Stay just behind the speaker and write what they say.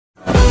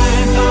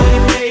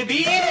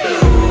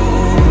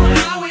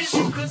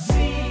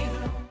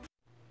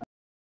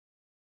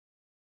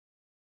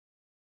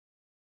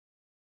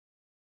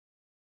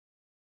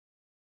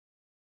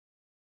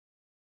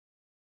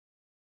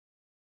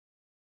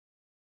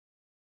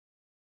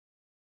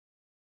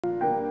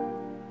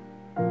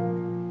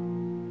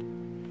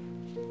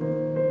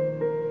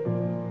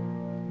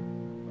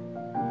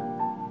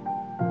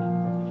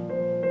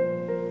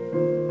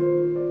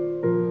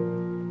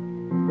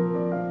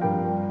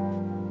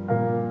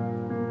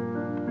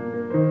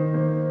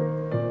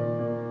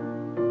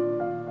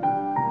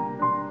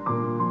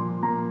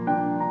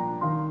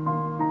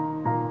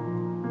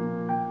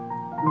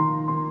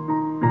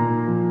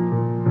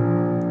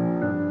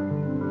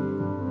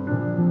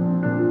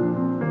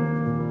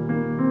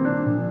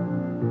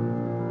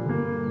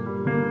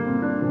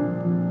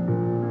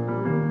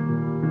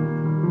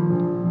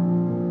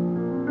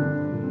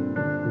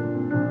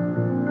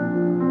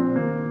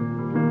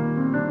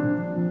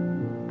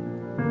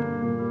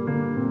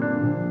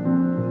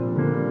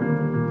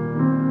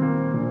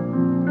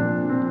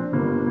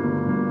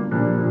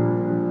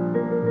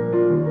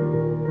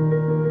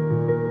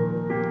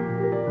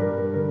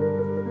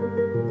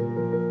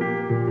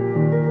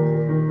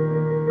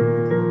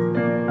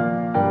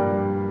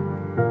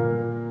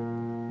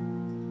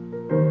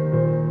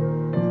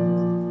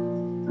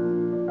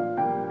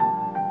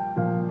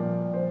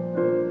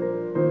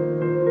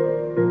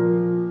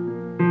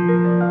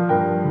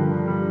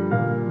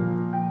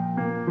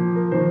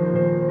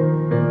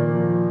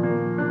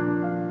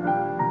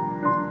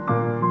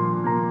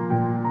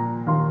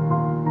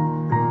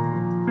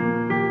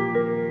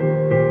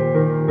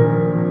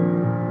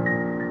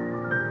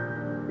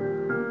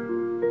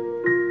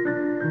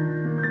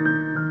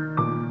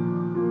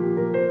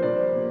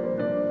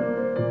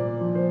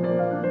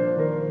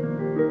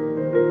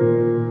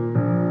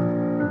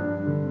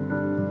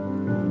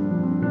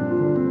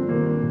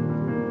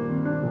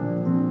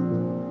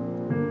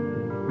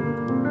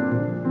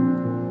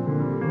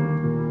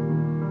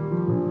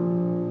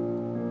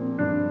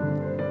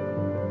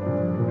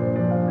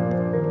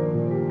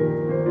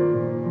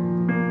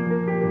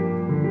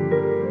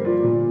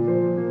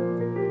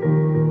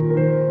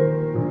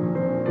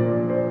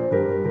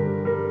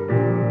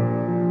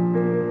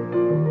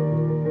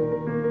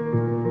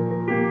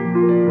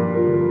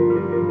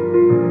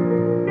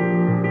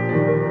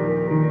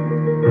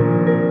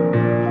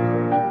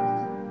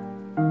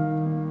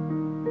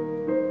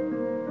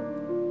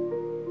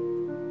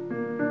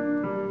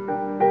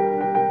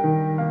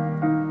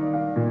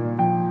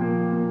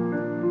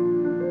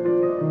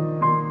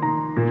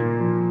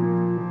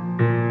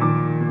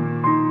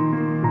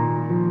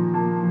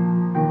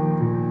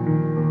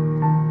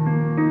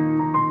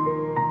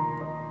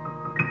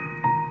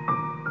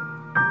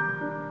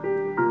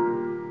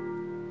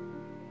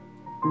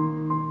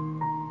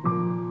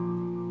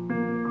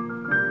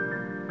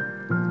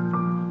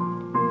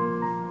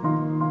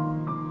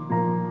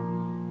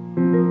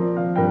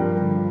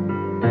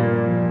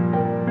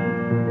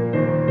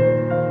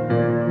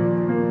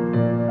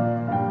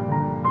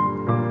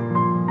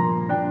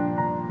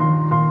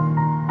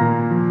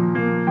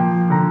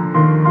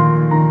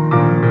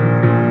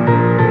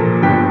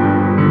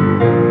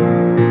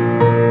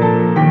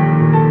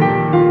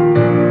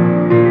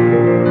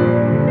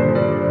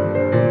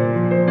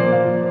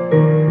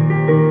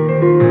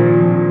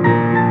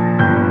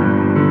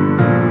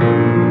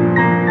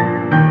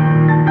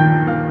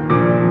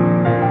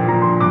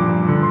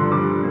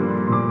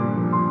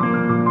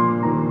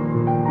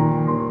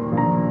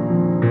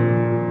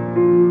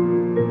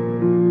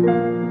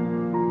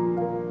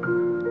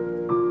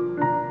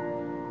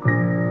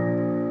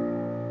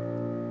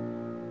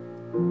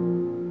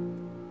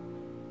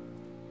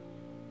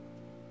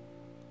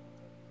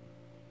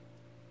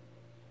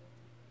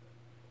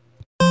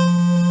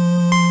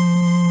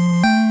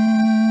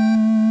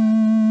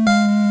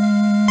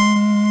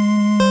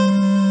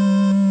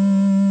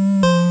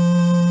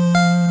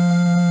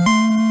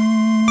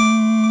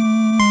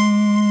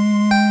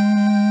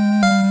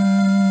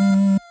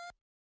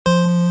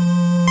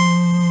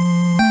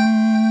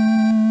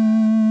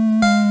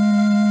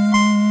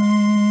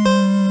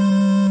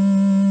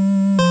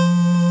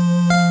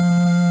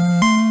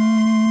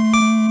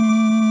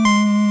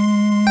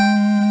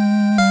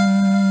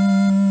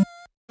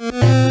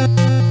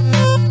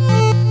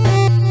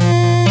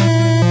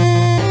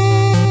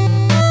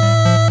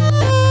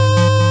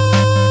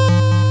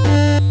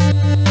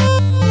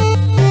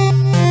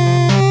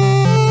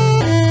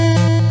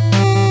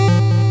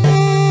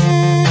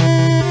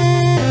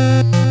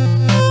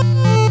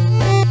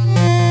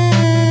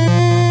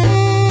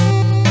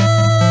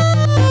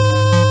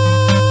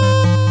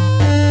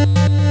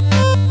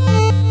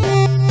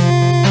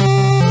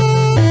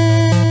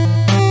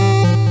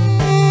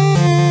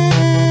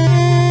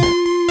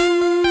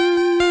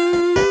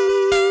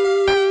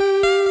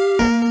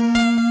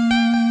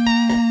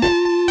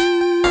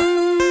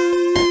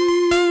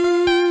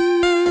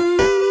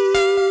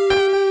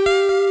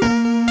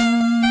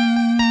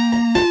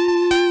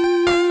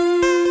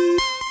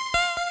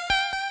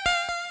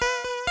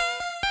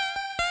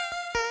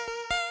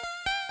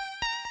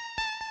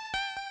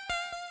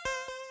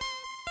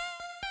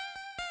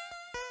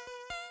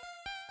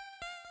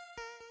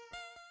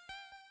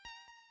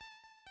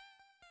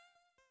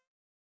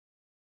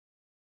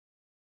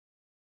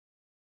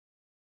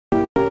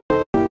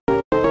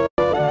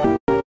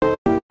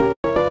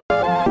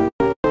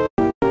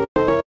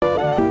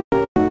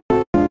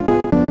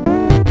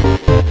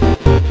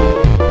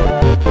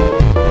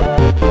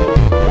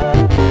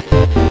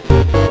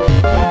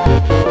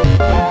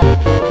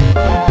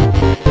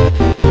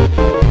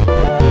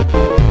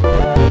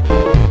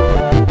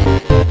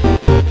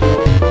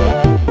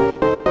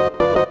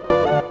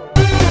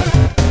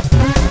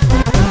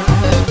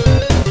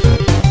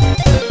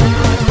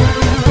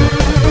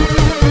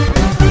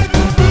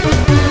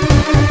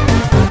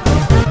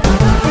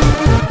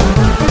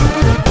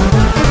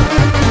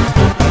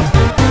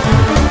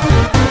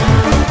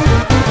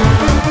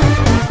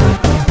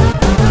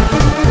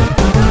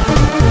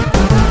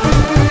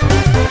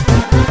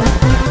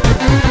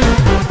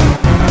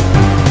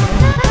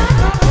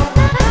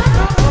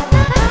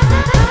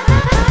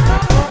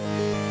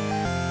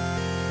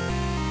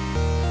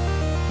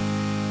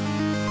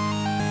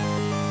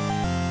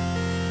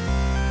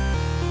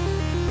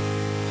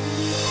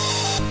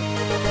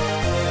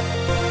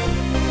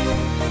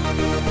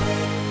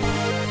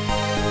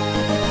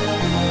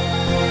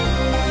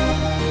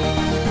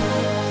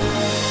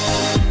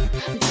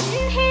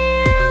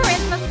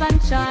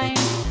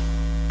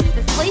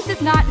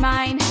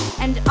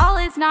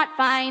is not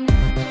fine.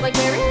 Like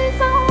where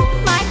is all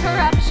my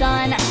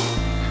corruption?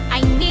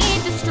 I need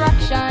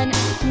destruction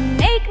to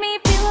make me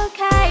feel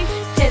okay.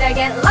 Did I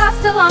get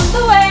lost along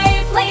the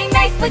way, playing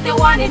nice like they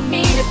wanted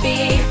me to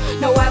be?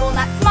 No, I will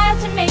not smile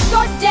to make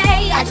your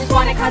day, I just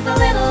wanna cause a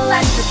little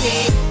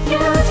entropy. You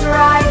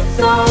tried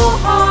so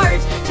hard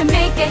to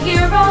make a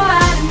hero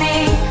out of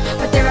me,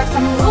 but there are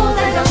some rules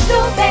I don't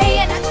obey,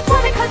 and I just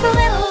wanna cause a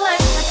little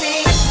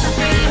entropy.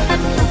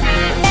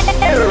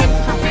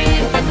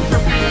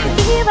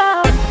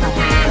 Evil.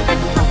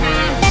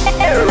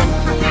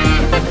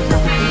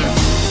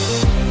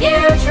 You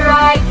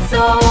tried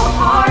so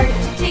hard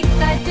to take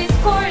the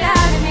discord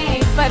out of me,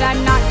 but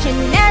I'm not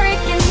generic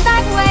in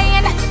that way,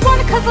 and I just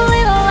wanna cause a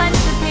little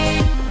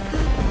entropy.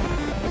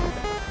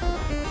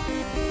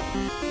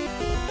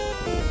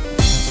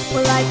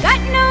 Well, I got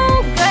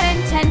no good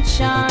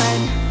intention.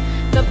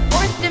 The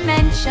fourth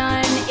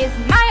dimension is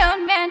my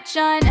own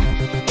mansion.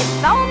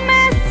 It's all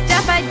messed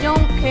up, I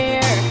don't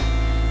care,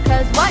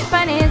 cause what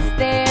fun is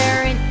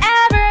there in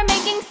ever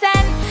making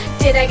sense?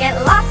 Did I get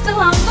lost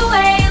along the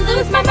way,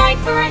 lose my mind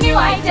for a new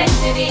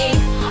identity?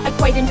 I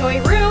quite enjoy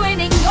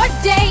ruining your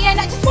day, and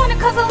I just wanna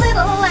cause a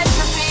little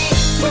entropy.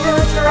 You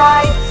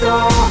tried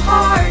so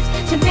hard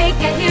to make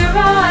a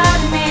hero out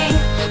of me,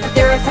 but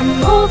there are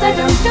some rules I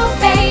don't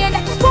obey, and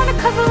I just wanna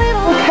cause a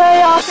little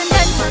chaos and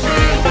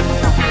entropy.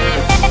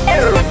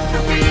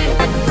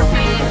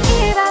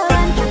 Evil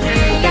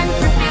entropy,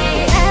 entropy.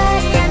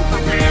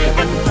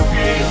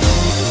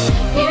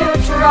 You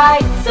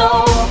tried so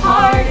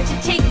hard to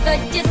take the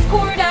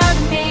discord out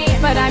of me,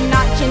 but I'm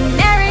not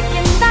generic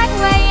in that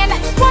way, and I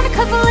just wanna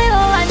cause a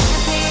little entropy.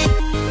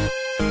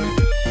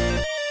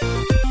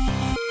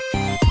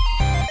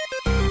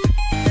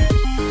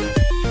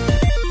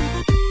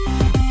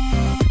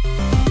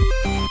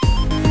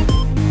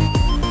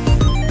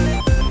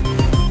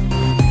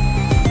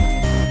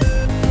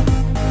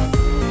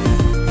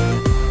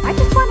 I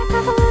just wanna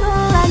cause a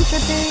little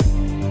entropy.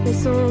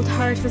 This old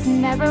heart was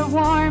never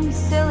warm.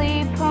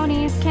 Silly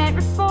ponies can't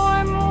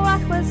reform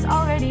what was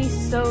already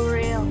so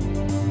real.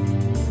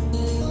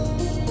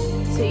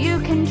 So you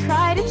can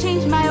try to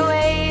change my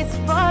ways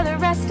for the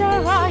rest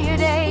of all your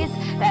days,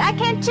 but I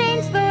can't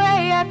change the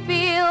way I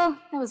feel.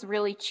 That was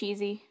really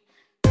cheesy.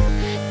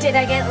 Did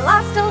I get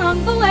lost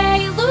along the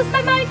way, lose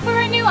my mind for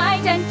a new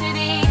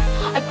identity?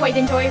 I quite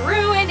enjoy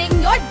ruining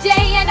your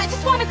day, and I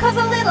just wanna cause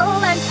a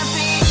little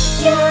entropy.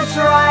 You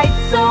tried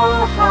so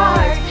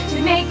hard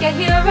to make a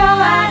hero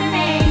out of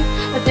me,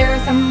 but there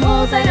are some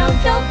rules I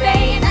don't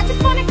obey, and I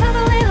just wanna cause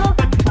a little